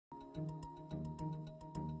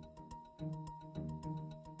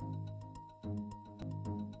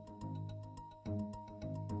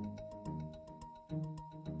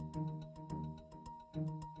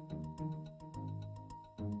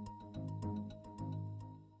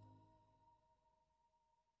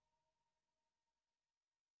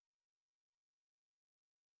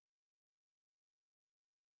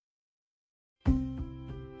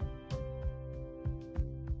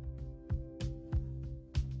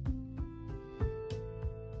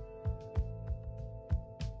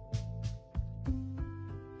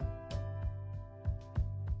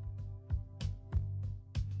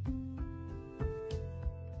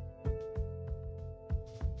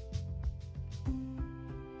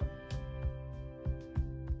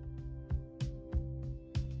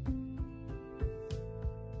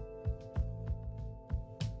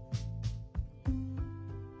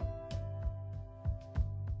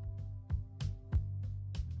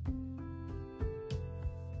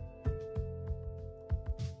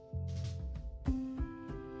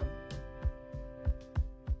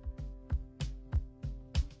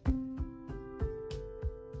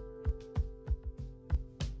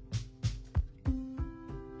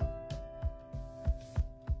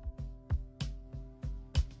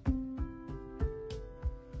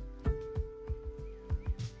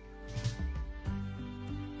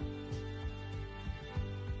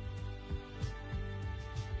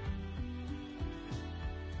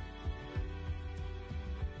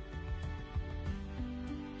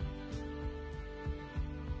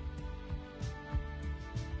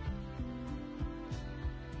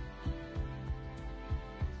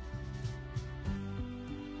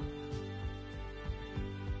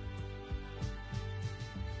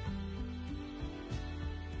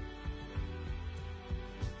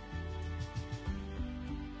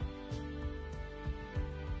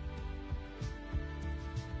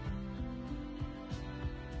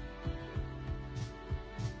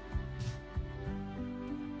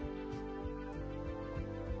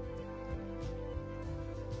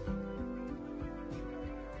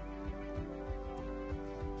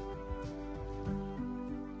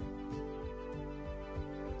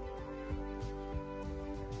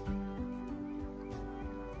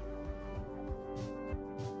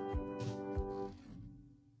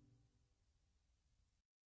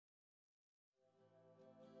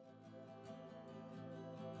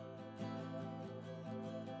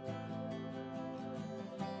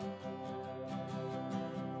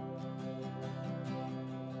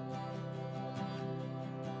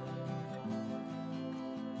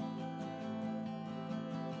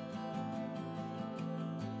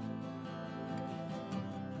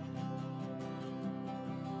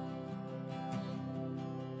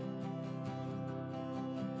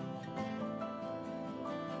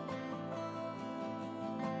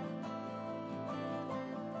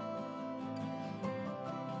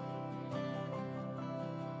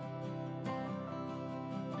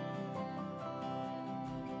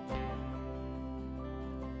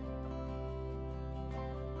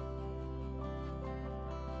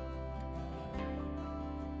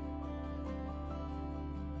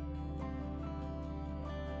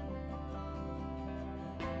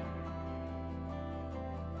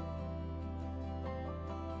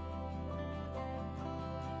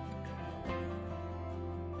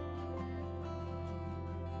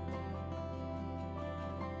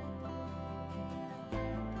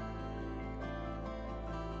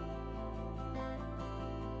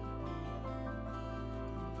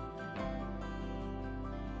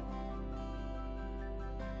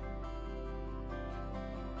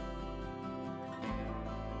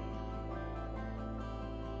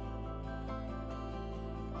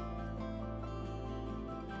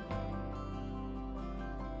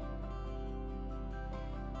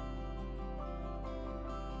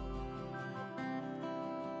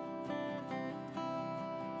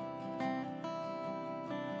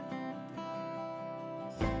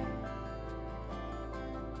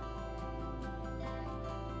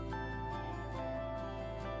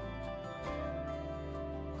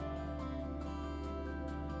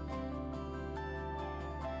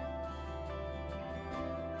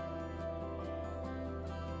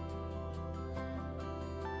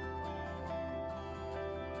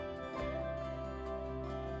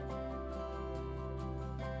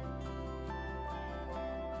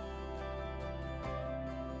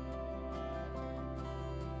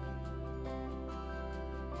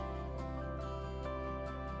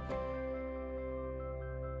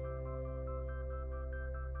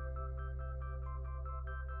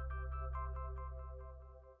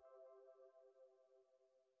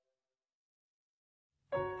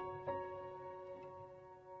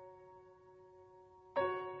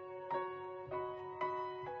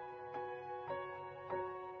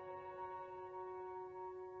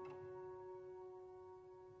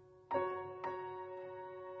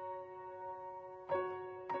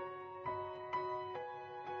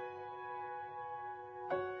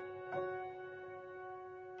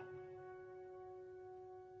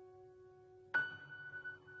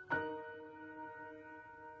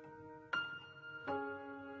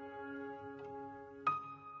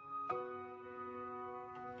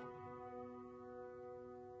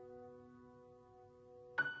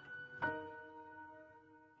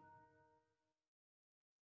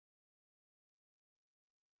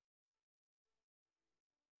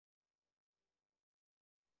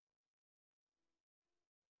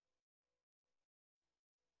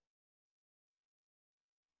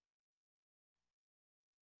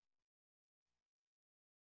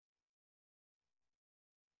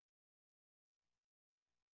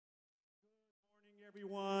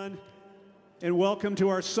Everyone, and welcome to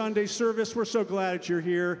our Sunday service. We're so glad that you're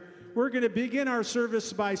here. We're going to begin our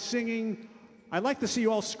service by singing. I'd like to see you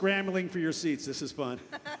all scrambling for your seats. This is fun.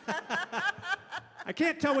 I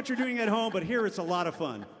can't tell what you're doing at home, but here it's a lot of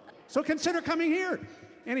fun. So consider coming here.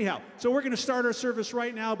 Anyhow, so we're going to start our service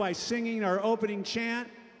right now by singing our opening chant,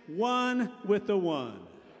 One with the One.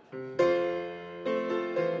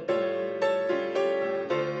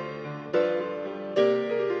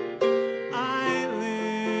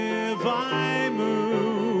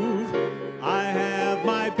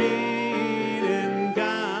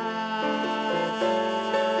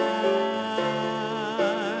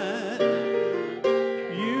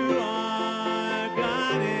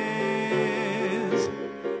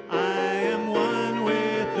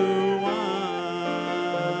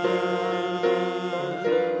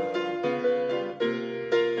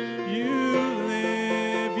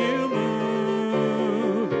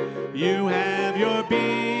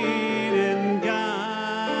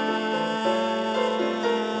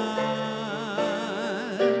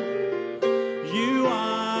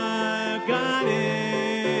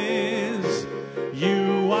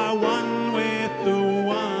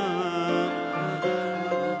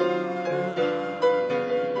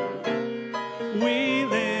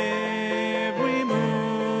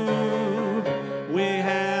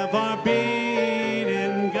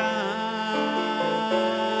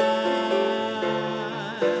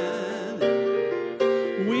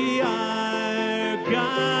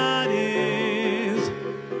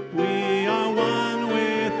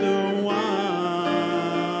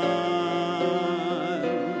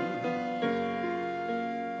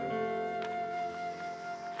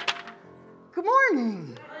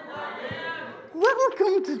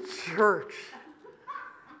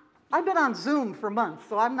 I've been on Zoom for months,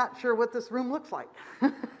 so I'm not sure what this room looks like.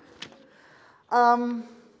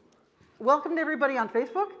 Welcome to everybody on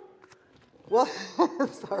Facebook. Well,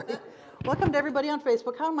 sorry. Welcome to everybody on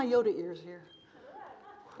Facebook. How are my Yoda ears here?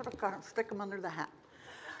 I've got to stick them under the hat.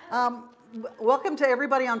 Welcome to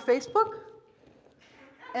everybody on Facebook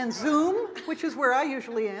and Zoom, which is where I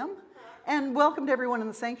usually am. And welcome to everyone in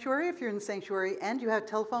the sanctuary. If you're in the sanctuary and you have a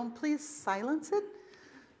telephone, please silence it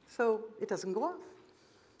so it doesn't go off.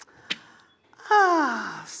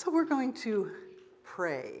 So we're going to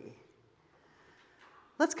pray.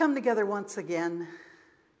 Let's come together once again,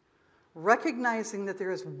 recognizing that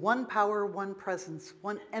there is one power, one presence,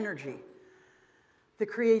 one energy that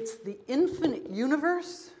creates the infinite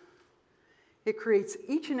universe. It creates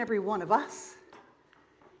each and every one of us.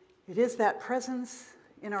 It is that presence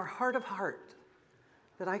in our heart of heart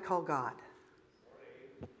that I call God.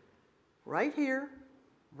 Right here,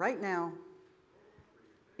 right now,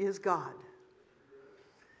 is God.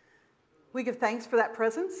 We give thanks for that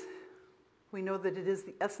presence. We know that it is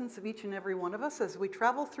the essence of each and every one of us as we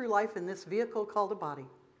travel through life in this vehicle called a body.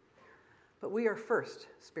 But we are first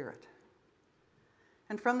spirit.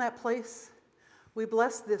 And from that place, we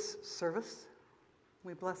bless this service.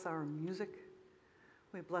 We bless our music.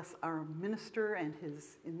 We bless our minister and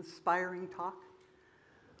his inspiring talk.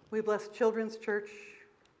 We bless Children's Church.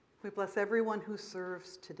 We bless everyone who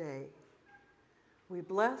serves today. We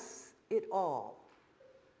bless it all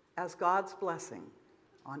as God's blessing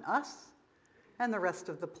on us and the rest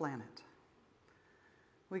of the planet.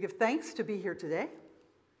 We give thanks to be here today.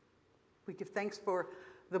 We give thanks for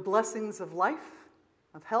the blessings of life,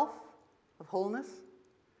 of health, of wholeness,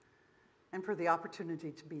 and for the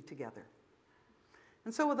opportunity to be together.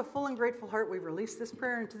 And so with a full and grateful heart, we release this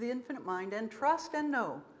prayer into the infinite mind and trust and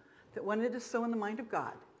know that when it is so in the mind of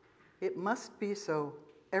God, it must be so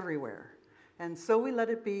everywhere. And so we let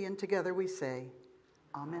it be, and together we say,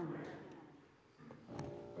 Amen.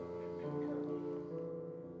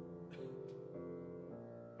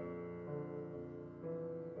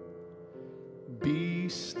 Be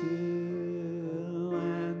still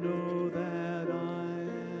and know that I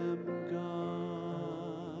am God.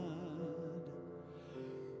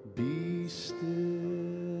 Be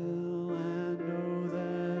still and know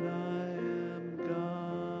that I am God.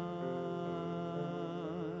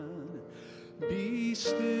 Be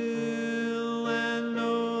still.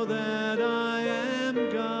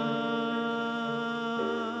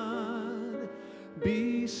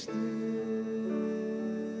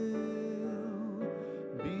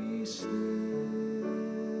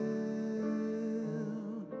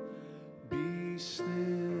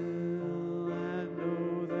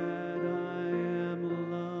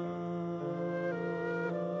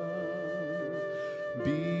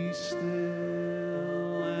 Be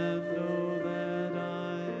still and know that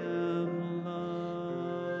I am love.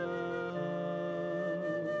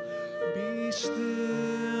 Be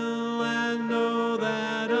still and know that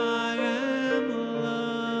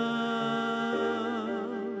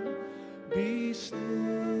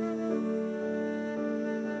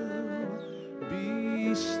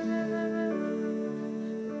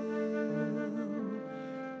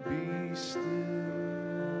still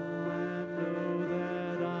and know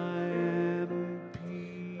that I am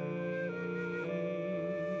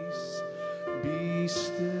peace. Be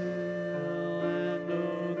still and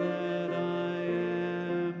know that I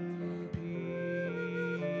am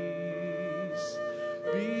peace.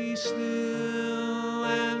 Be still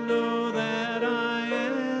and know that I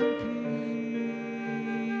am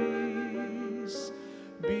peace.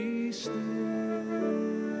 Be still,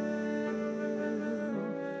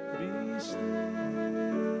 be still,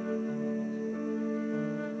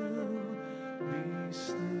 be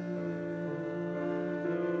still,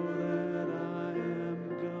 know that I am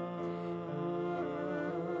God.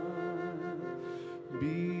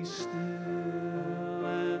 Be still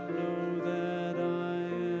and know that I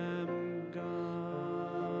am God.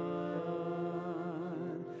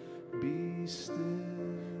 Be still,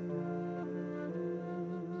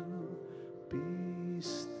 be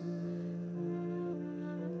still,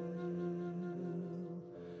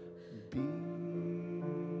 be.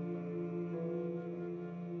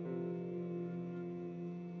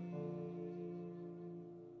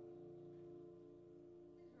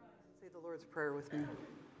 Say the Lord's Prayer with me.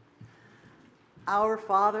 Our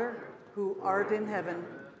Father, who art in heaven,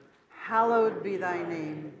 hallowed be thy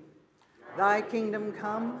name. Thy kingdom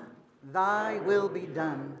come, thy will be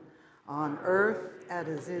done, on earth as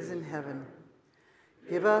it is in heaven.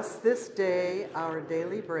 Give us this day our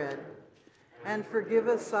daily bread, and forgive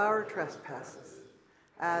us our trespasses,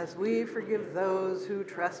 as we forgive those who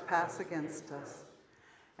trespass against us.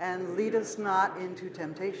 And lead us not into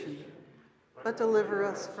temptation, but deliver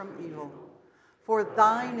us from evil. For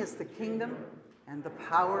thine is the kingdom, and the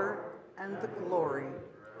power, and the glory,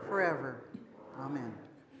 forever. Amen.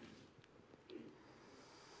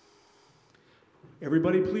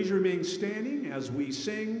 Everybody, please remain standing as we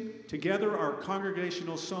sing together our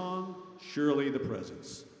congregational song, Surely the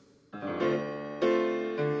Presence.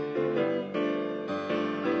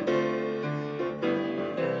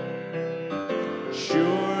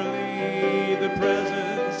 Surely the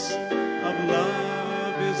presence of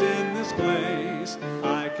love is in this place.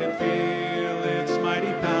 I can feel its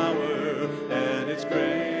mighty power and its grace.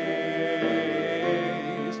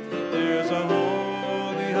 There's a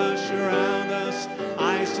holy hush around us.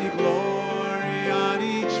 I see glory on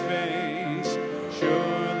each face.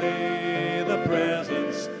 Surely the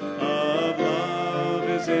presence of love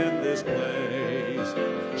is in this place.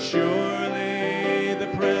 Surely the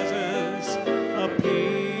presence of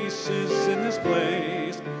peace is in this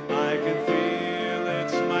place. I can feel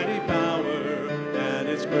its mighty power and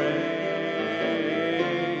its grace.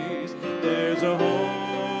 There's a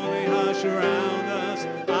holy hush around us.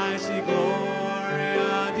 I see glory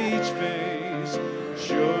on each face.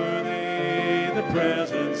 Surely the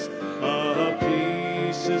presence of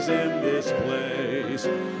peace is in this place.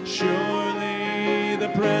 Surely the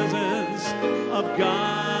presence of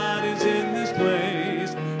God is in this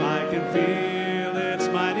place. I can feel its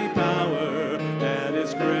mighty power and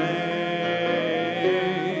its grace.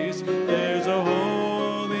 There's a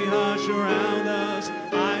holy hush around us.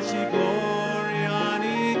 I see glory on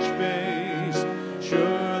each face.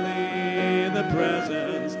 Surely the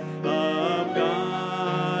presence of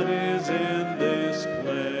God is in this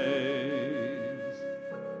place.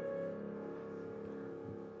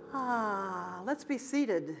 Let's be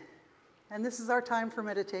seated. And this is our time for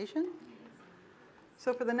meditation.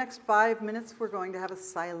 So for the next 5 minutes, we're going to have a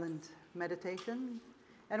silent meditation.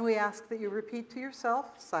 And we ask that you repeat to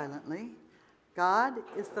yourself silently, God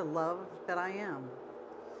is the love that I am.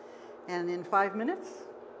 And in 5 minutes,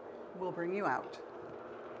 we'll bring you out.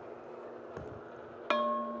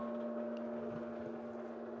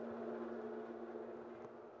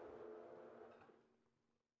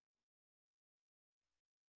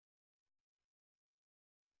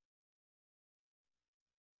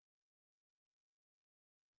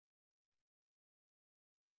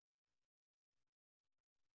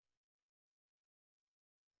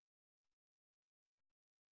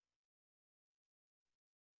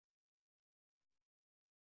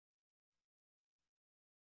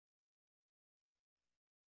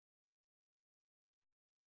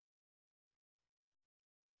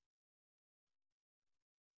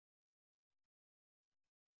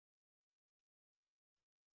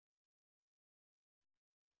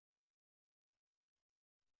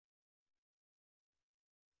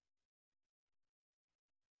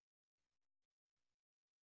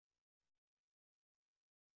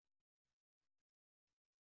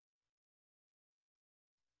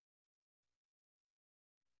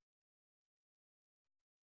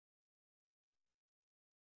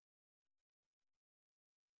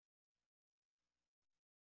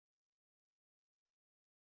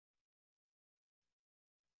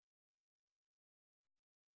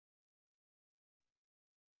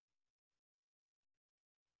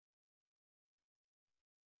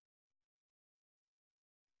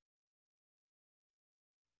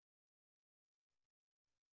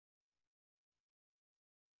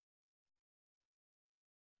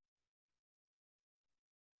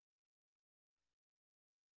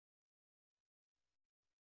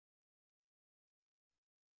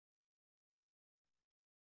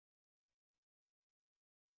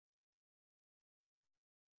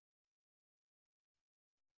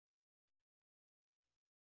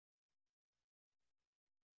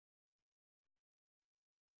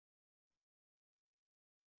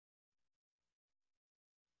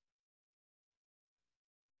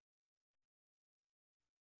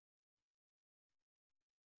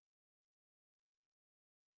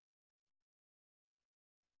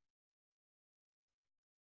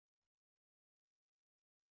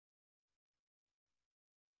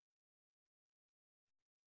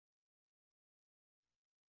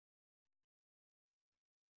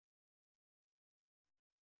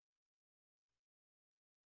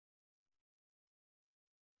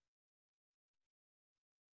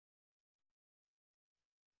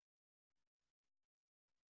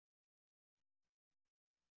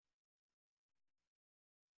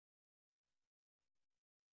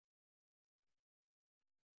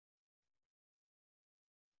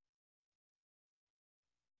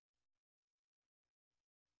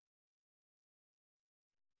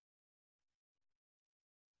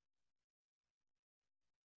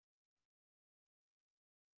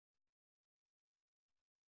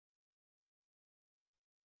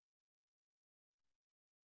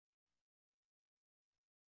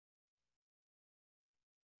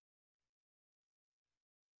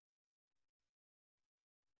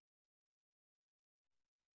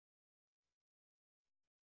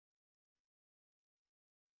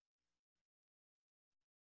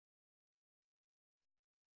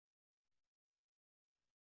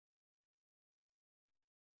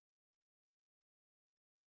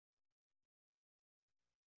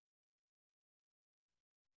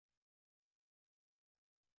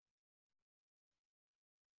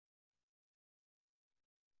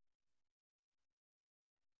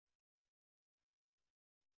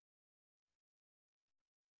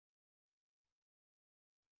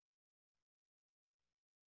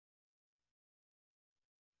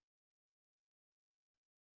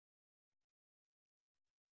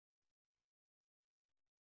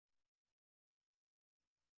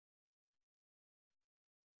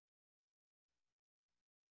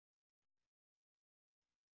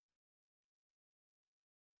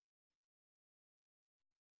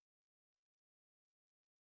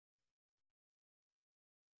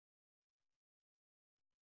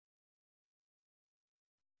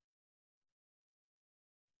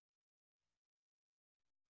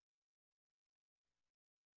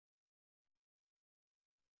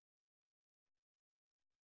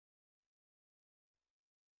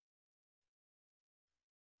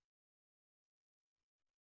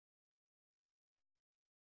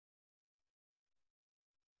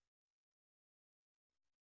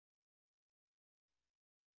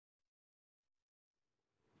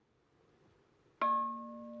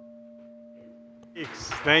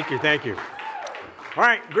 Thank you, thank you. All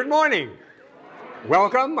right, good morning.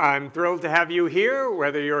 Welcome. I'm thrilled to have you here.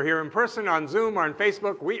 Whether you're here in person, on Zoom, or on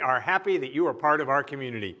Facebook, we are happy that you are part of our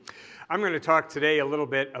community. I'm going to talk today a little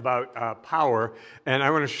bit about power, and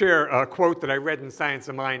I want to share a quote that I read in Science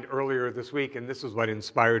of Mind earlier this week, and this is what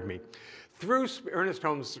inspired me. Ernest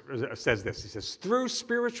Holmes says this, he says, through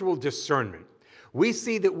spiritual discernment, we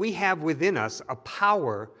see that we have within us a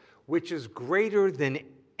power which is greater than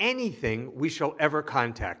anything we shall ever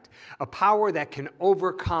contact, a power that can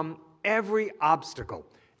overcome every obstacle.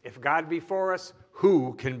 If God be for us,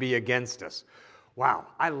 who can be against us? Wow,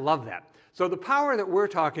 I love that. So the power that we're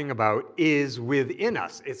talking about is within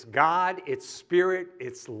us. It's God, it's spirit,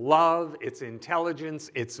 it's love, it's intelligence,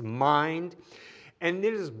 it's mind. And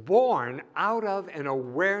it is born out of an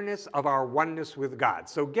awareness of our oneness with God.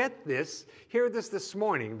 So get this, hear this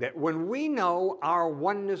morning, that when we know our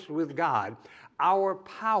oneness with God, our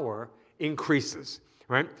power increases,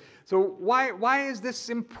 right? So why is this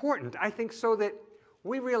important? I think so that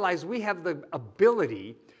we realize we have the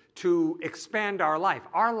ability to expand our life.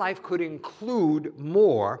 Our life could include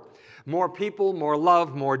more people, more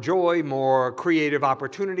love, more joy, more creative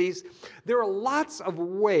opportunities. There are lots of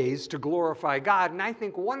ways to glorify God, and I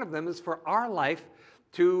think one of them is for our life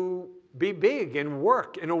to be big and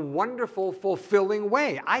work in a wonderful, fulfilling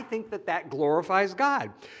way. I think that that glorifies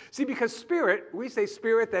God. See, because spirit, we say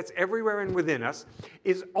spirit that's everywhere and within us,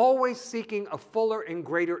 is always seeking a fuller and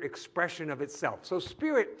greater expression of itself. So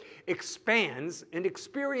spirit expands and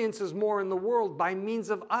experiences more in the world by means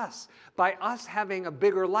of us, by us having a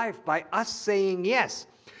bigger life, by us saying yes.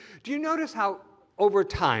 Do you notice how over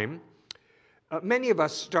time, many of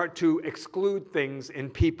us start to exclude things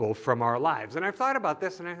and people from our lives? And I've thought about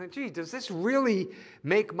this and I thought, gee, does this really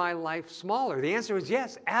make my life smaller? The answer is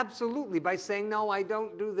yes, absolutely, by saying, no, I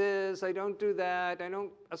don't do this, I don't do that, I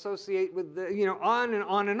don't associate with the, on and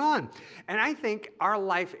on and on. And I think our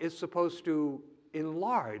life is supposed to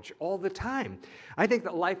enlarge all the time. I think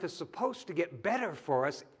that life is supposed to get better for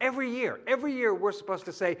us every year. Every year we're supposed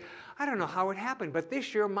to say, I don't know how it happened, but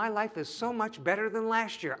this year my life is so much better than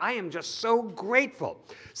last year. I am just so grateful.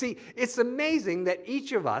 See, it's amazing that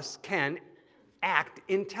each of us can act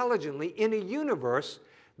intelligently in a universe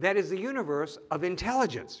that is a universe of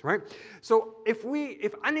intelligence, right? So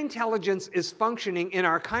if unintelligence is functioning in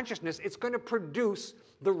our consciousness, it's going to produce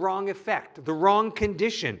the wrong effect, the wrong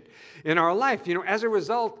condition in our life. As a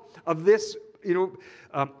result of this,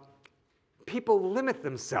 people limit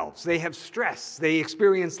themselves. They have stress. They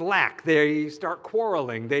experience lack. They start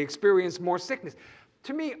quarreling. They experience more sickness.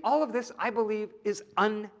 To me, all of this, I believe, is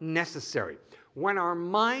unnecessary. When our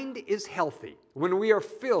mind is healthy, when we are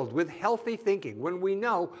filled with healthy thinking, when we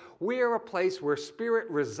know we are a place where spirit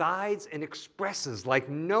resides and expresses like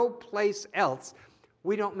no place else,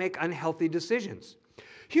 we don't make unhealthy decisions.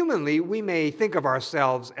 Humanly, we may think of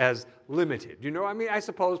ourselves as limited. I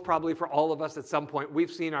suppose probably for all of us at some point, we've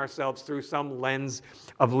seen ourselves through some lens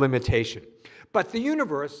of limitation. But the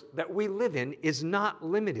universe that we live in is not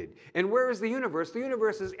limited. And where is the universe? The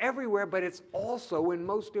universe is everywhere, but it's also, and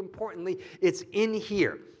most importantly, it's in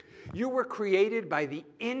here. You were created by the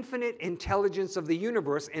infinite intelligence of the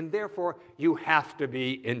universe, and therefore you have to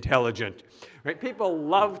be intelligent. Right? People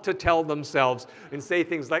love to tell themselves and say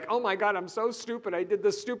things like, oh my God, I'm so stupid. I did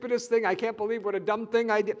the stupidest thing. I can't believe what a dumb thing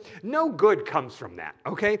I did. No good comes from that,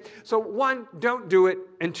 okay? So one, don't do it,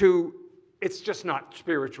 and two, it's just not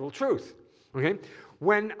spiritual truth, okay?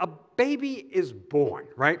 When a baby is born,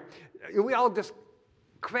 right, we all just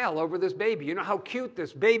quail over this baby. You know how cute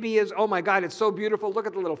this baby is? Oh my God, it's so beautiful. Look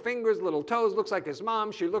at the little fingers, little toes, looks like his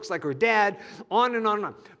mom, she looks like her dad, on and on and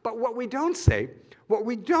on. But what we don't say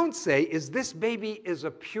is this baby is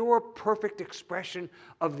a pure, perfect expression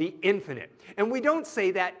of the infinite. And we don't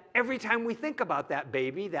say that every time we think about that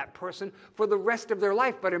baby, that person, for the rest of their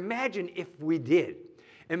life. But imagine if we did.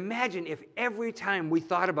 Imagine if every time we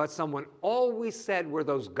thought about someone, all we said were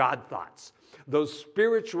those God thoughts. Those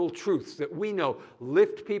spiritual truths that we know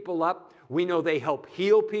lift people up. We know they help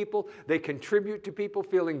heal people. They contribute to people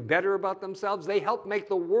feeling better about themselves. They help make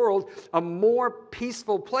the world a more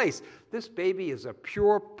peaceful place. This baby is a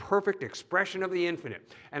pure, perfect expression of the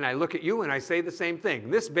infinite. And I look at you and I say the same thing.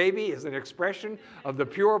 This baby is an expression of the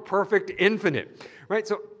pure, perfect infinite. Right?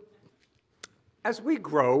 So as we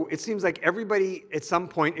grow, it seems like everybody at some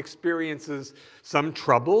point experiences some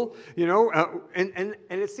trouble, and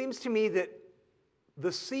it seems to me that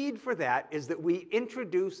the seed for that is that we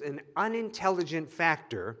introduce an unintelligent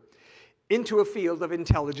factor into a field of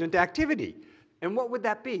intelligent activity. And what would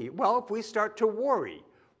that be? Well, if we start to worry.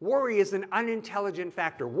 Worry is an unintelligent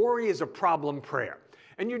factor. Worry is a problem prayer.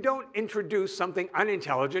 And you don't introduce something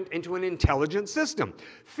unintelligent into an intelligent system.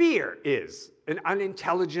 Fear is an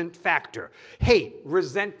unintelligent factor. Hate,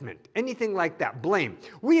 resentment, anything like that, blame.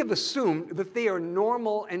 We have assumed that they are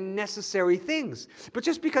normal and necessary things. But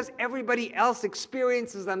just because everybody else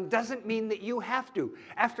experiences them doesn't mean that you have to.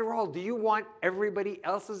 After all, do you want everybody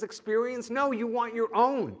else's experience? No, you want your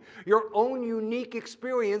own unique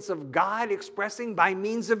experience of God expressing by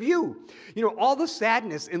means of you. You know, all the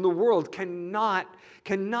sadness in the world cannot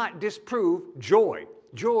disprove joy.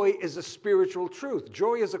 Joy is a spiritual truth.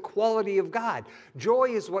 Joy is a quality of God. Joy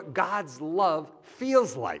is what God's love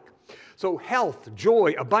feels like. So health,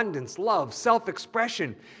 joy, abundance, love,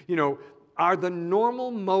 self-expression, you know, are the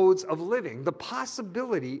normal modes of living. The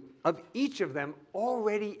possibility of each of them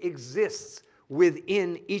already exists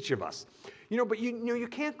within each of us. You know, but you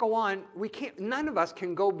can't go on, none of us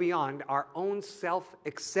can go beyond our own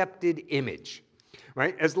self-accepted image,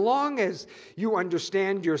 right? As long as you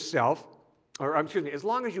understand yourself, or excuse me, as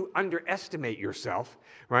long as you underestimate yourself,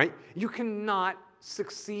 right, you cannot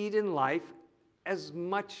succeed in life as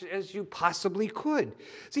much as you possibly could.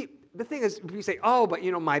 See, the thing is, we say, oh, but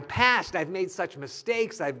you know, my past, I've made such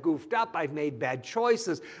mistakes, I've goofed up, I've made bad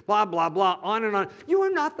choices, blah, blah, blah, on and on. You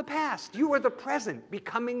are not the past. You are the present,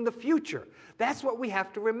 becoming the future. That's what we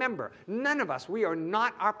have to remember. None of us, we are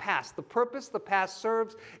not our past. The purpose the past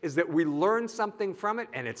serves is that we learn something from it,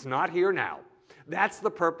 and it's not here now. That's the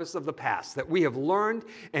purpose of the past, that we have learned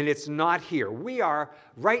and it's not here. We are,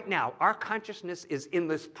 right now, our consciousness is in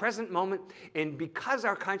this present moment, and because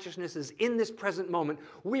our consciousness is in this present moment,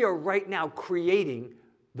 we are right now creating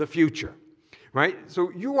the future, right?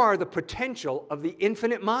 So you are the potential of the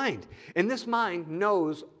infinite mind, and this mind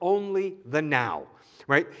knows only the now.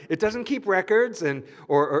 Right? It doesn't keep records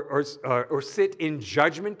or sit in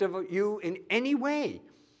judgment of you in any way.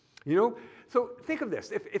 You know? So think of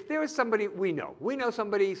this. If there is somebody we know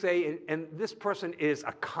somebody, say, and this person is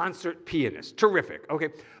a concert pianist, terrific, okay?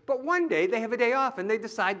 But one day they have a day off and they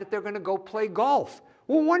decide that they're going to go play golf.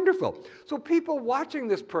 Well, wonderful. So people watching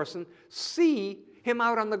this person see him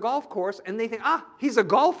out on the golf course and they think, he's a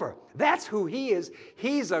golfer. That's who he is.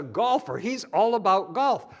 He's a golfer. He's all about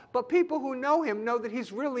golf. But people who know him know that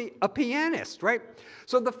he's really a pianist, right?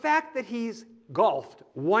 So the fact that he's golfed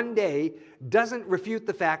one day doesn't refute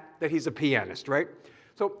the fact that he's a pianist, right?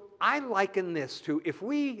 So I liken this to if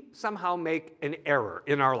we somehow make an error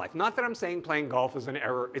in our life. Not that I'm saying playing golf is an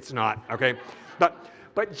error. It's not, okay?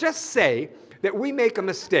 But just say that we make a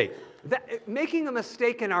mistake. That making a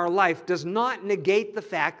mistake in our life does not negate the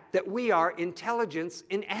fact that we are intelligence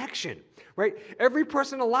in action, right? Every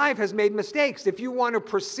person alive has made mistakes. If you want to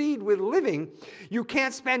proceed with living, you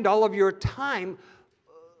can't spend all of your time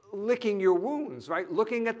licking your wounds, right?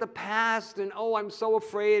 Looking at the past and, oh, I'm so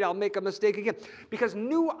afraid I'll make a mistake again. Because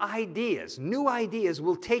new ideas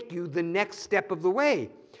will take you the next step of the way.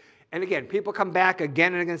 And again, people come back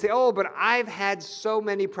again and again and say, oh, but I've had so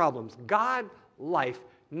many problems. God, life,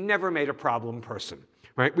 never made a problem person,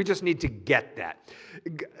 right? We just need to get that.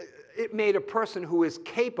 It made a person who is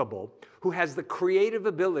capable, who has the creative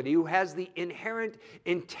ability, who has the inherent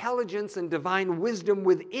intelligence and divine wisdom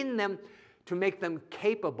within them to make them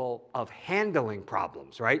capable of handling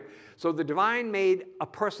problems, right? So the divine made a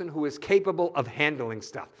person who is capable of handling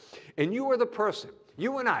stuff. And you are the person,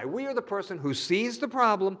 you and I, we are the person who sees the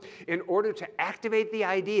problem in order to activate the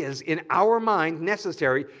ideas in our mind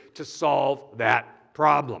necessary to solve that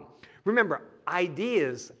problem. Remember,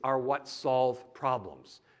 ideas are what solve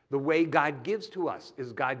problems. The way God gives to us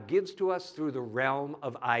is God gives to us through the realm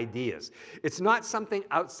of ideas. It's not something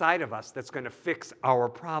outside of us that's going to fix our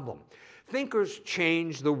problem. Thinkers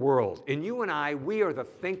change the world, and you and I, we are the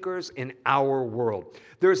thinkers in our world.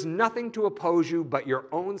 There's nothing to oppose you but your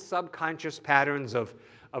own subconscious patterns of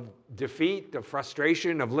defeat, of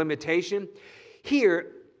frustration, of limitation.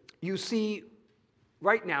 Here, you see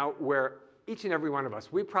right now where each and every one of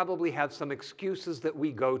us, we probably have some excuses that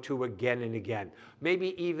we go to again and again,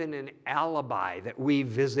 maybe even an alibi that we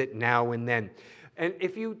visit now and then. And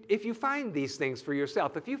if you find these things for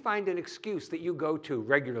yourself, if you find an excuse that you go to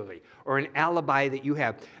regularly or an alibi that you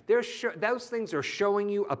have, those things are showing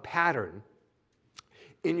you a pattern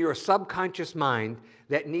in your subconscious mind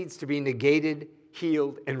that needs to be negated,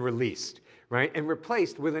 healed, and released, right? And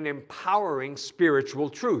replaced with an empowering spiritual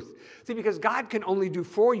truth. See, because God can only do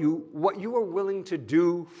for you what you are willing to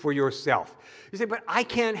do for yourself. You say, but I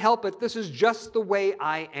can't help it. This is just the way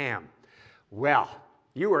I am. Well,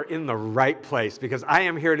 you are in the right place, because I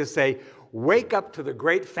am here to say wake up to the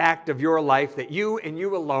great fact of your life that you and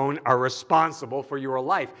you alone are responsible for your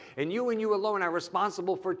life. And you alone are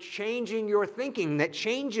responsible for changing your thinking that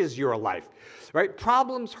changes your life. Right?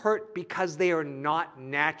 Problems hurt because they are not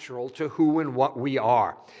natural to who and what we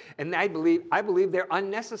are. And I believe they're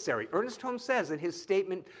unnecessary. Ernest Holmes says in his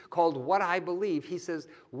statement called What I Believe, he says,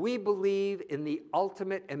 we believe in the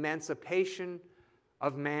ultimate emancipation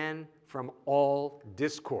of man from all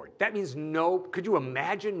discord. That means could you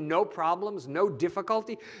imagine no problems, no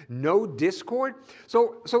difficulty, no discord?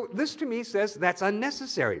 So this to me says that's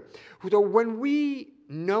unnecessary. So when we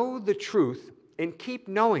know the truth and keep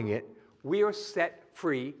knowing it, we are set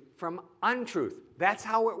free from untruth. That's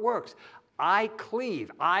how it works. I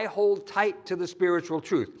cleave. I hold tight to the spiritual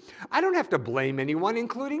truth. I don't have to blame anyone,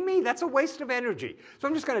 including me. That's a waste of energy. So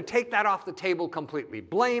I'm just going to take that off the table completely.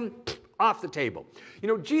 Blame, off the table. You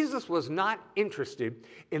know, Jesus was not interested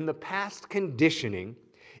in the past conditioning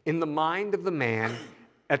in the mind of the man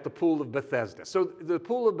at the pool of Bethesda. So the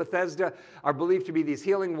pool of Bethesda are believed to be these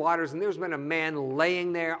healing waters, and there's been a man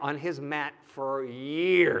laying there on his mat for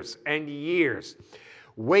years and years,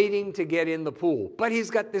 waiting to get in the pool. But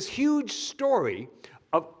he's got this huge story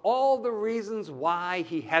of all the reasons why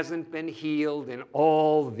he hasn't been healed in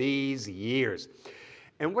all these years.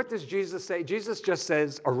 And what does Jesus say? Jesus just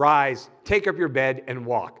says, arise, take up your bed, and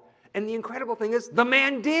walk. And the incredible thing is, the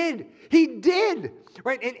man did. He did,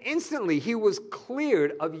 right? And instantly, he was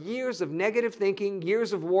cleared of years of negative thinking,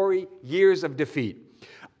 years of worry, years of defeat.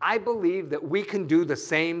 I believe that we can do the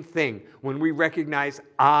same thing when we recognize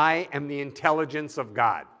I am the intelligence of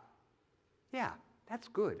God. Yeah, that's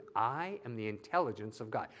good. I am the intelligence of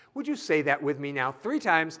God. Would you say that with me now 3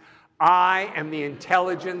 times? I am the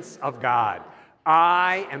intelligence of God.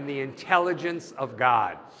 I am the intelligence of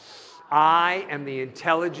God. I am the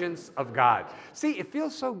intelligence of God. See, it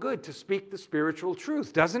feels so good to speak the spiritual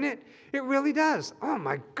truth, doesn't it? It really does. Oh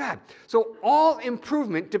my God. So all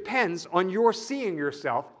improvement depends on your seeing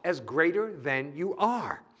yourself as greater than you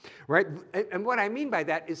are, right? And what I mean by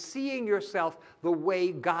that is seeing yourself the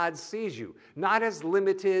way God sees you, not as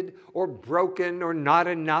limited or broken or not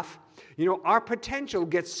enough. You know, our potential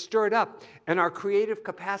gets stirred up and our creative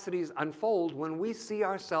capacities unfold when we see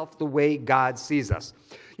ourselves the way God sees us.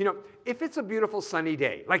 You know, if it's a beautiful sunny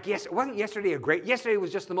day, like wasn't yesterday yesterday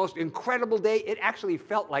was just the most incredible day. It actually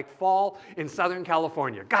felt like fall in Southern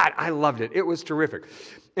California. God, I loved it. It was terrific.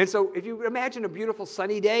 And so if you imagine a beautiful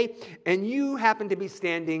sunny day and you happen to be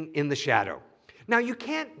standing in the shadow. Now, you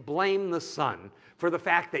can't blame the sun for the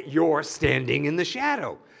fact that you're standing in the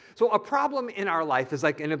shadow. So a problem in our life is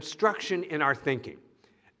like an obstruction in our thinking.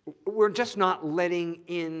 We're just not letting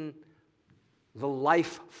in the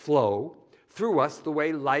life flow through us the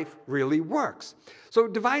way life really works. So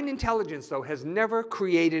divine intelligence, though, has never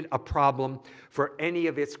created a problem for any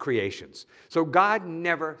of its creations. So God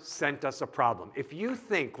never sent us a problem. If you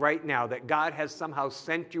think right now that God has somehow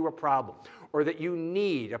sent you a problem, or that you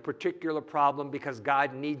need a particular problem because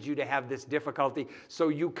God needs you to have this difficulty so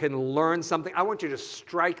you can learn something, I want you to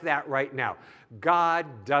strike that right now.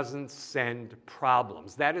 God doesn't send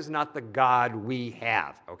problems. That is not the God we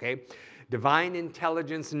have, okay? Divine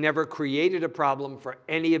intelligence never created a problem for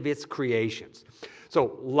any of its creations.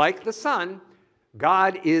 So, like the sun,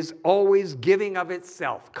 God is always giving of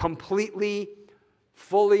itself, completely,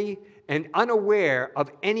 fully, and unaware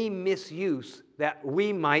of any misuse that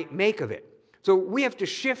we might make of it. So we have to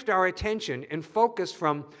shift our attention and focus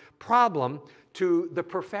from problem to the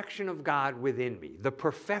perfection of God within me, the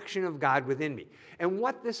perfection of God within me. And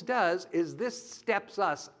what this does is this steps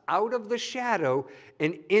us out of the shadow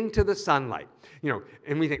and into the sunlight. You know,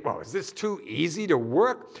 and we think, well, is this too easy to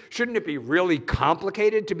work? Shouldn't it be really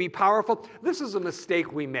complicated to be powerful? This is a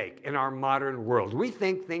mistake we make in our modern world. We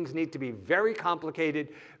think things need to be very complicated,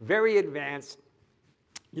 very advanced.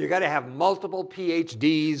 You got to have multiple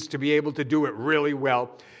PhDs to be able to do it really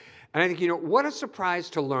well. And I think, you know, what a surprise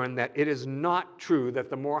to learn that it is not true that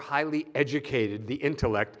the more highly educated the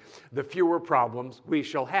intellect, the fewer problems we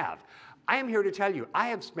shall have. I am here to tell you, I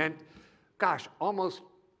have spent, gosh, almost,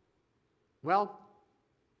 well,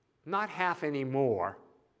 not half anymore,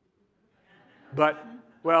 but,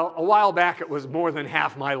 well, a while back it was more than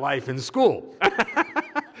half my life in school.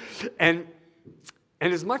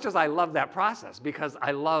 And as much as I love that process, because I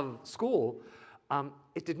love school,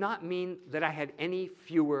 it did not mean that I had any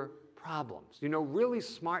fewer problems. You know, really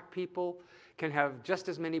smart people can have just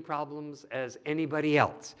as many problems as anybody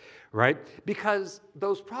else, right? Because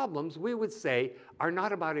those problems, we would say, are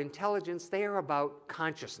not about intelligence, they are about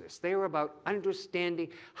consciousness. They are about understanding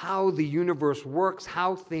how the universe works,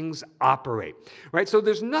 how things operate, right? So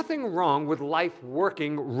there's nothing wrong with life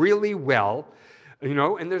working really well You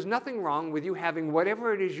know, and there's nothing wrong with you having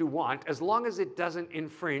whatever it is you want as long as it doesn't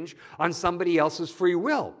infringe on somebody else's free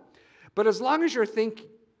will. But as long as you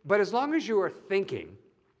are thinking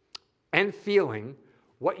and feeling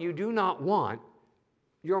what you do not want,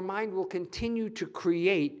 your mind will continue to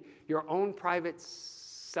create your own private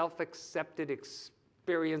self-accepted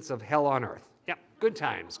experience of hell on earth. Yeah, good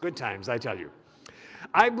times, I tell you.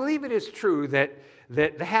 I believe it is true that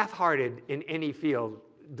the half-hearted in any field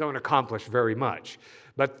don't accomplish very much.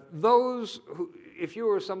 But those who, if you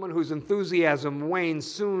are someone whose enthusiasm wanes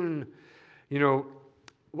soon, you know,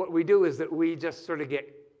 what we do is that we just sort of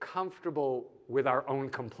get comfortable with our own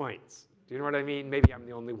complaints. Do you know what I mean? Maybe I'm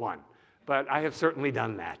the only one, but I have certainly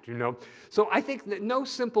done that, you know. So I think that no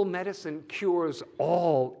simple medicine cures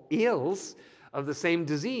all ills of the same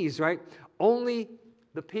disease, right? Only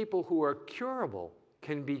the people who are curable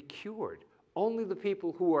can be cured. Only the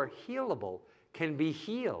people who are healable can be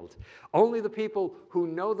healed. Only the people who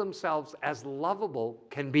know themselves as lovable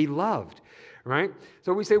can be loved, right?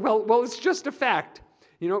 So we say, well, it's just a fact,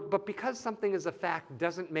 you know, but because something is a fact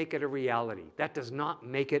doesn't make it a reality. That does not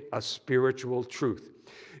make it a spiritual truth.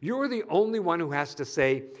 You're the only one who has to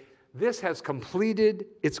say, this has completed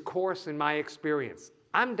its course in my experience.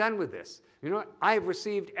 I'm done with this. You know what? I've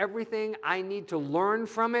received everything I need to learn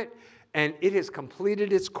from it, and it has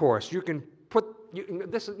completed its course. You can put,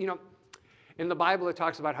 this is, you know, in the Bible, it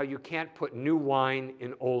talks about how you can't put new wine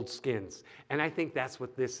in old skins. And I think that's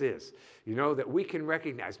what this is. You know, that we can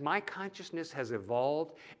recognize my consciousness has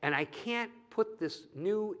evolved, and I can't put this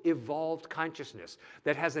new evolved consciousness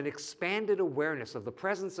that has an expanded awareness of the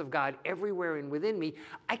presence of God everywhere and within me,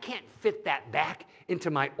 I can't fit that back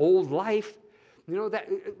into my old life. You know,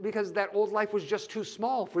 that because that old life was just too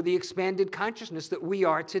small for the expanded consciousness that we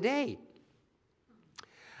are today.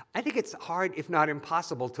 I think it's hard, if not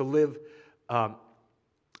impossible, to live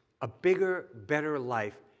a bigger, better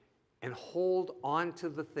life and hold on to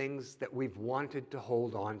the things that we've wanted to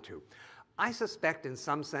hold on to. I suspect in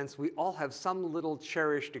some sense we all have some little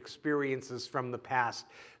cherished experiences from the past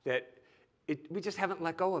that we just haven't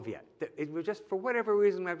let go of yet. We just, for whatever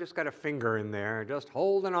reason, I've just got a finger in there, just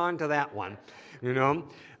holding on to that one, you know.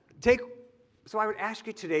 So I would ask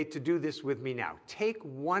you today to do this with me now. Take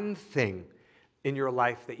one thing in your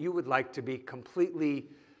life that you would like to be completely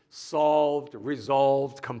solved,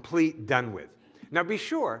 resolved, complete, done with. Now be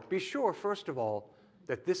sure, first of all,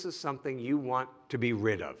 that this is something you want to be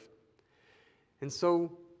rid of. And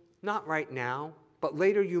so, not right now, but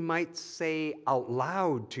later you might say out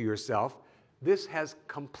loud to yourself, this has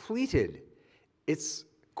completed its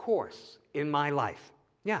course in my life.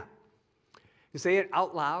 Yeah. You say it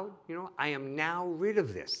out loud, you know, I am now rid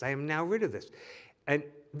of this. I am now rid of this. And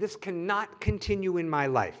this cannot continue in my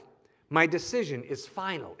life. My decision is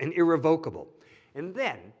final and irrevocable. And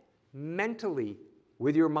then, mentally,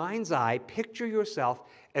 with your mind's eye, picture yourself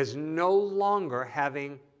as no longer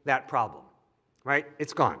having that problem, right?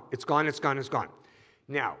 It's gone. It's gone, it's gone, it's gone.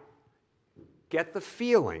 Now, get the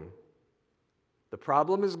feeling, the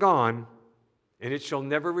problem is gone, and it shall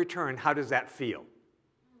never return. How does that feel?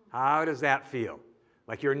 How does that feel?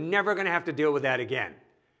 Like you're never going to have to deal with that again.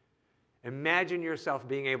 Imagine yourself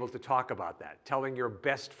being able to talk about that, telling your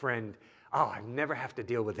best friend, oh, I never have to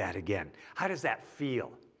deal with that again. How does that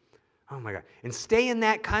feel? Oh my God. And stay in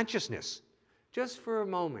that consciousness just for a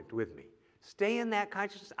moment with me. Stay in that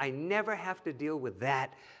consciousness. I never have to deal with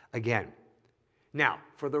that again. Now,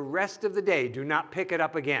 for the rest of the day, do not pick it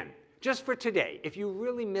up again. Just for today. If you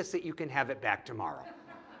really miss it, you can have it back tomorrow.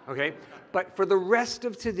 Okay? But for the rest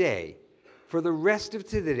of today,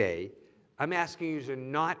 I'm asking you to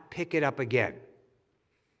not pick it up again.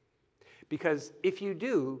 Because if you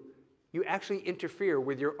do, you actually interfere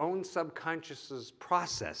with your own subconscious's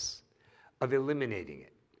process of eliminating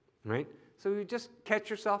it, right? So you just catch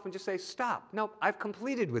yourself and just say, stop. Nope, I've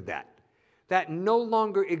completed with that. That no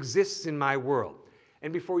longer exists in my world.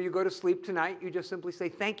 And before you go to sleep tonight, you just simply say,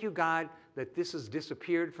 thank you, God, that this has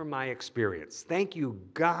disappeared from my experience. Thank you,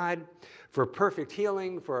 God, for perfect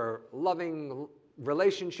healing, for loving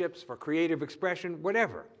relationships, for creative expression,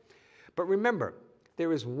 whatever. But remember,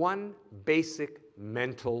 there is one basic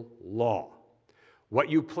mental law. What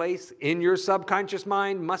you place in your subconscious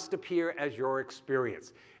mind must appear as your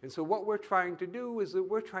experience. And so what we're trying to do is that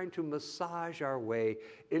we're trying to massage our way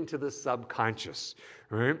into the subconscious,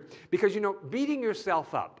 right? Because, you know, beating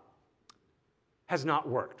yourself up has not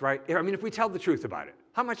worked, right? I mean, if we tell the truth about it,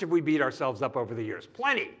 how much have we beat ourselves up over the years?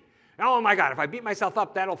 Plenty. Oh my God, if I beat myself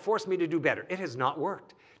up, that'll force me to do better. It has not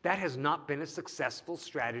worked. That has not been a successful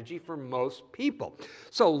strategy for most people.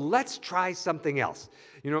 So let's try something else.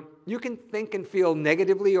 You know, you can think and feel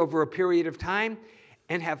negatively over a period of time,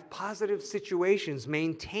 and have positive situations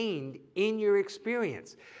maintained in your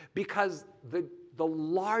experience. Because the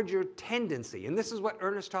larger tendency, and this is what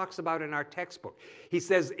Ernest talks about in our textbook, he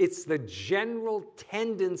says it's the general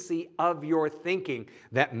tendency of your thinking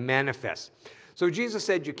that manifests. So Jesus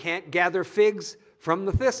said you can't gather figs from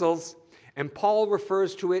the thistles, and Paul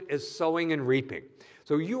refers to it as sowing and reaping.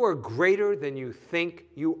 So you are greater than you think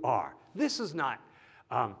you are. This is not,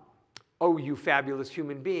 oh, you fabulous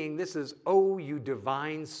human being. This is, oh, you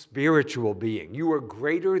divine spiritual being. You are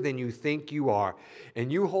greater than you think you are,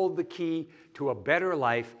 and you hold the key to a better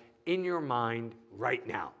life in your mind right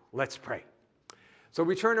now. Let's pray. So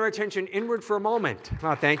we turn our attention inward for a moment.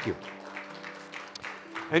 Oh, thank you.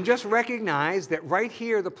 And just recognize that right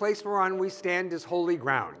here, the place whereon we stand is holy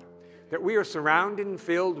ground, that we are surrounded and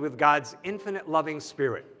filled with God's infinite loving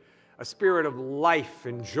spirit, a spirit of life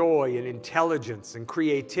and joy and intelligence and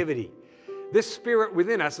creativity. This spirit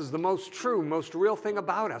within us is the most true, most real thing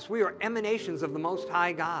about us. We are emanations of the Most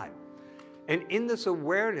High God. And in this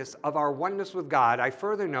awareness of our oneness with God, I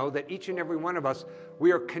further know that each and every one of us,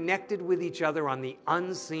 we are connected with each other on the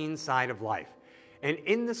unseen side of life. And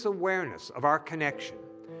in this awareness of our connection,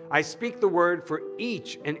 I speak the word for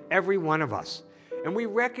each and every one of us. And we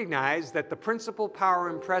recognize that the principal power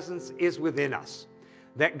and presence is within us.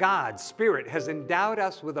 That God, Spirit, has endowed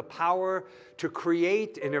us with a power to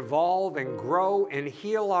create and evolve and grow and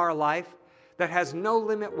heal our life that has no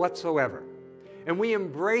limit whatsoever. And we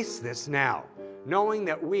embrace this now, knowing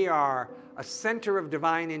that we are a center of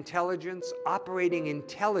divine intelligence operating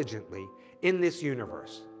intelligently in this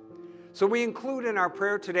universe. So we include in our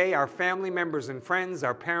prayer today our family members and friends,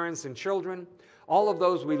 our parents and children, all of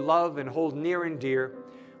those we love and hold near and dear.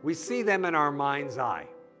 We see them in our mind's eye,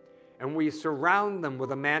 and we surround them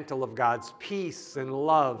with a mantle of God's peace and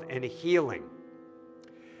love and healing.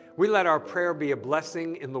 We let our prayer be a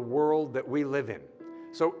blessing in the world that we live in.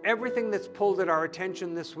 So everything that's pulled at our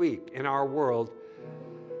attention this week in our world,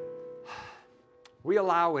 we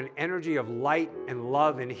allow an energy of light and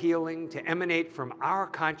love and healing to emanate from our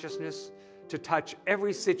consciousness to touch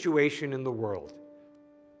every situation in the world.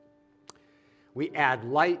 We add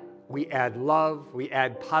light, we add love, we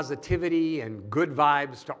add positivity and good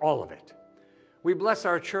vibes to all of it. We bless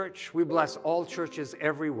our church, we bless all churches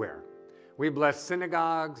everywhere. We bless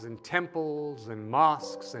synagogues and temples and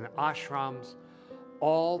mosques and ashrams,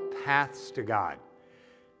 all paths to God.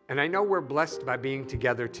 And I know we're blessed by being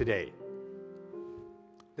together today,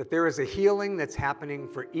 that there is a healing that's happening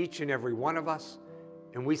for each and every one of us,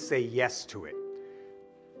 and we say yes to it.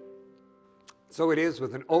 So it is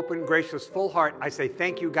with an open, gracious, full heart, I say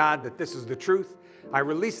thank you, God, that this is the truth. I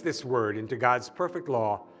release this word into God's perfect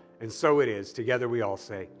law, and so it is. Together we all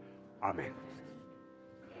say, Amen.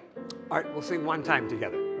 All right, we'll sing one time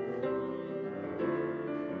together.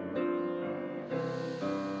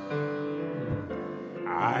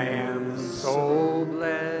 I am so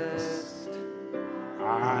blessed.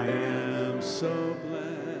 I am so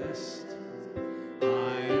blessed. I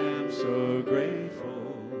am so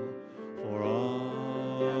grateful for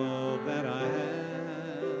all that I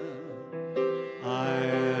have. I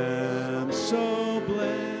am so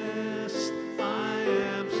blessed. I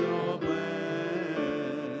am so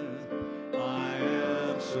blessed. I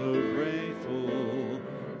am so grateful.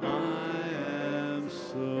 I am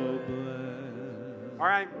so blessed. All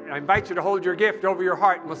right, I invite you to hold your gift over your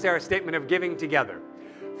heart, and we'll say our statement of giving together.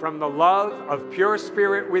 From the love of pure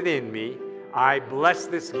spirit within me, I bless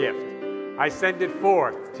this gift. I send it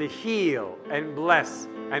forth to heal and bless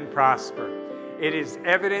and prosper. It is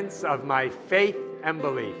evidence of my faith and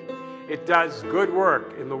belief. It does good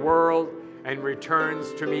work in the world and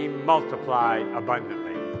returns to me multiplied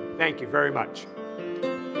abundantly. Thank you very much.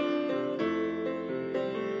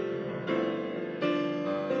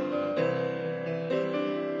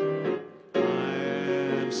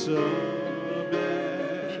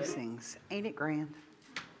 She sings, ain't it grand?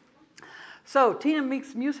 So Tina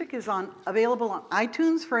Meek's music is available on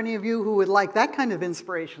iTunes for any of you who would like that kind of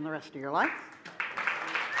inspiration the rest of your life.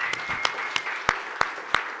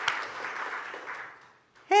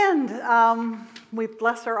 And we've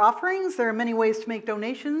blessed our offerings. There are many ways to make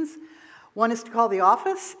donations. One is to call the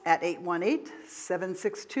office at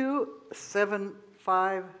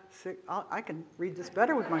 818-762-7566. I can read this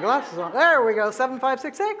better with my glasses on. There we go,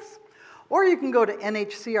 7566. Or you can go to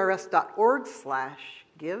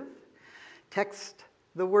nhcrs.org/give. Text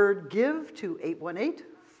the word give to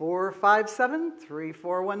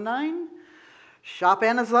 818-457-3419. Shop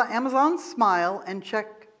Amazon Smile and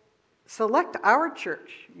select our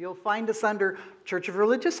church. You'll find us under Church of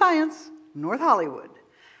Religious Science, North Hollywood.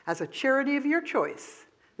 As a charity of your choice,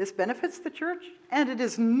 This benefits the church, and it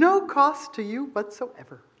is no cost to you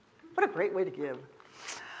whatsoever. What a great way to give.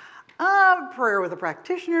 Prayer with a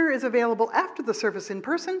practitioner is available after the service in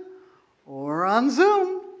person or on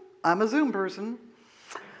Zoom. I'm a Zoom person.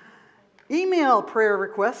 Email prayer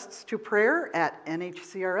requests to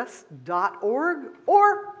prayer@nhcrs.org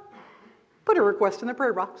or put a request in the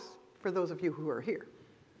prayer box for those of you who are here.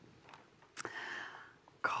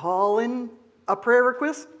 Call in a prayer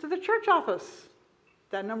request to the church office.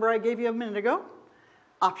 That number I gave you a minute ago,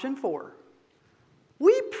 option 4.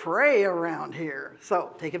 We pray around here,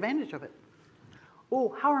 so take advantage of it.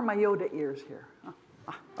 Oh, how are my Yoda ears here?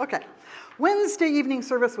 Okay. Wednesday evening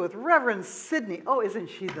service with Reverend Sydney. Oh, isn't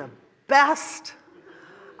she the best?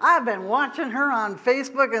 I've been watching her on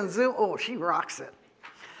Facebook and Zoom. Oh, she rocks it.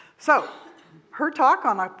 So, her talk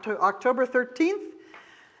on October 13th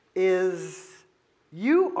is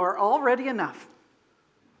You Are Already Enough.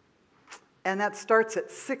 And that starts at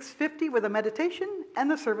 6:50 with a meditation, and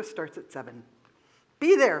the service starts at 7.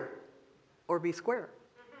 Be there or be square.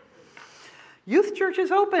 Youth church is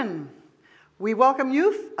open. We welcome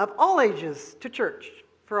youth of all ages to church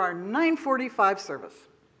for our 9:45 service.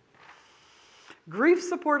 Grief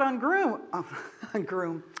support on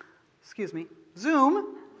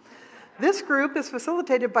Zoom. This group is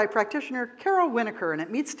facilitated by practitioner Carol Winokur, and it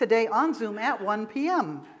meets today on Zoom at 1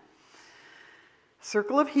 p.m.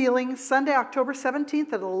 Circle of Healing, Sunday, October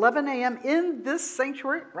 17th at 11 a.m. in this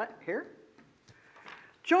sanctuary right here.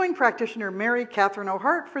 Join practitioner Mary Catherine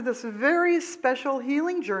O'Hart for this very special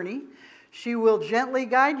healing journey. She will gently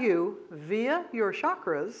guide you via your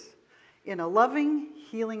chakras in a loving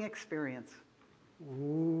healing experience.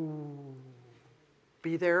 Ooh.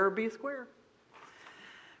 Be there or be square.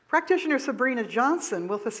 Practitioner Sabrina Johnson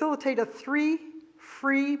will facilitate a 3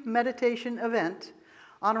 free meditation event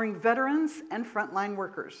honoring veterans and frontline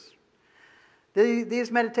workers.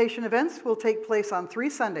 These meditation events will take place on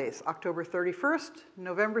 3 Sundays, October 31st,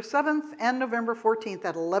 November 7th, and November 14th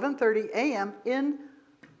at 11:30 a.m. in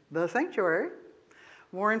the sanctuary.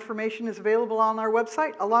 More information is available on our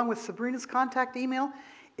website, along with Sabrina's contact email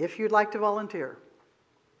if you'd like to volunteer.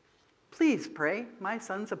 Please pray. My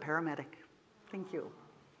son's a paramedic. Thank you.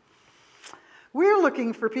 We're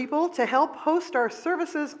looking for people to help host our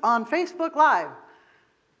services on Facebook Live.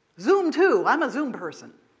 Zoom too. I'm a Zoom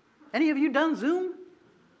person. Any of you done Zoom?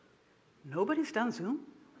 Nobody's done Zoom?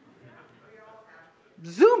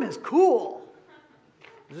 Zoom is cool.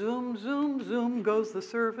 Zoom, zoom, zoom goes the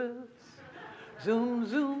service. Zoom,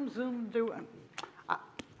 zoom, zoom, do it. I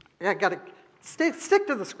got to stick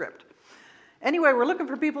to the script. Anyway, we're looking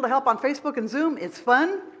for people to help on Facebook and Zoom. It's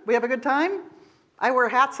fun. We have a good time. I wear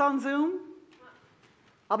hats on Zoom.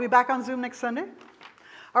 I'll be back on Zoom next Sunday.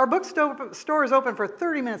 Our bookstore is open for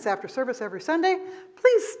 30 minutes after service every Sunday.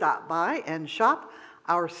 Please stop by and shop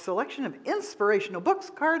our selection of inspirational books,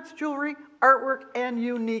 cards, jewelry, artwork, and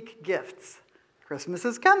unique gifts. Christmas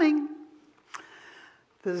is coming.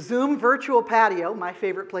 The Zoom virtual patio, my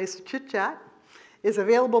favorite place to chit-chat, is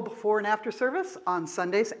available before and after service on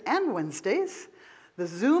Sundays and Wednesdays. The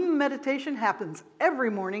Zoom meditation happens every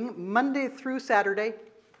morning, Monday through Saturday,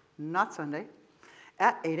 not Sunday,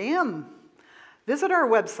 at 8 a.m. Visit our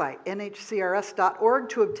website, NHCRS.org,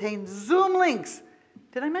 to obtain Zoom links.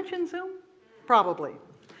 Did I mention Zoom? Probably.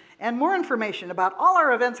 And more information about all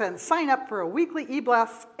our events, and sign up for a weekly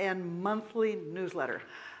e-blast and monthly newsletter.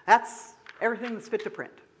 That's everything that's fit to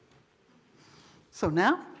print. So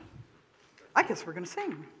now, I guess we're going to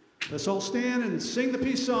sing. Let's all stand and sing the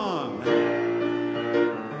peace song.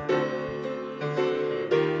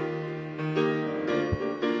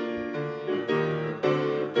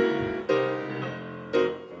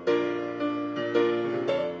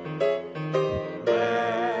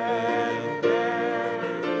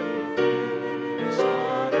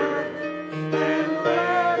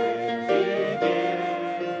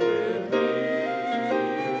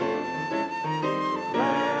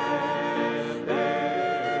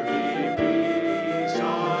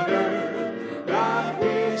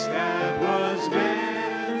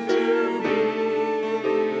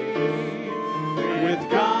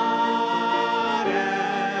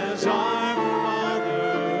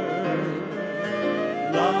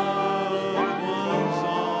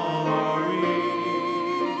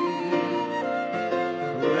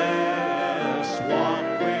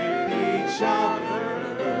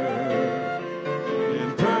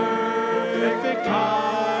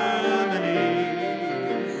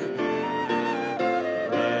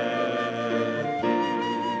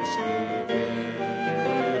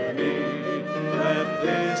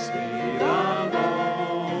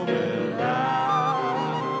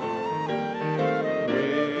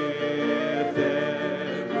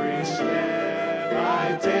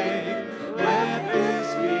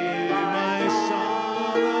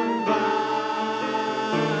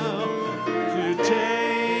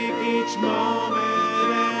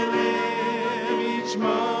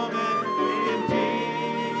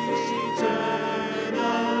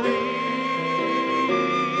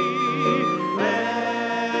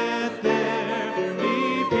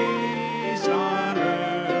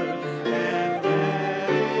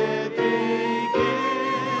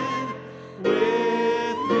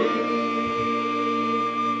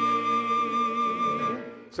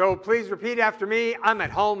 So please repeat after me. I'm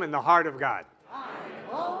at home in the heart of God. I'm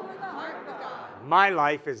at home in the heart of God. My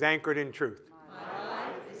life is anchored in truth. My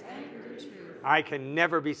life is anchored in truth. I can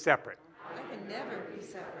never be separate. I can never be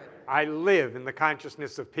separate. I live in the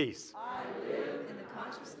consciousness of peace. I live in the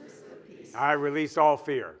consciousness of peace. I release all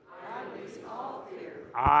fear. I release all fear.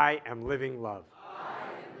 I am living love. I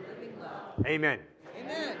am living love. Amen.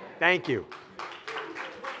 Amen. Thank you.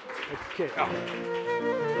 Okay. Oh.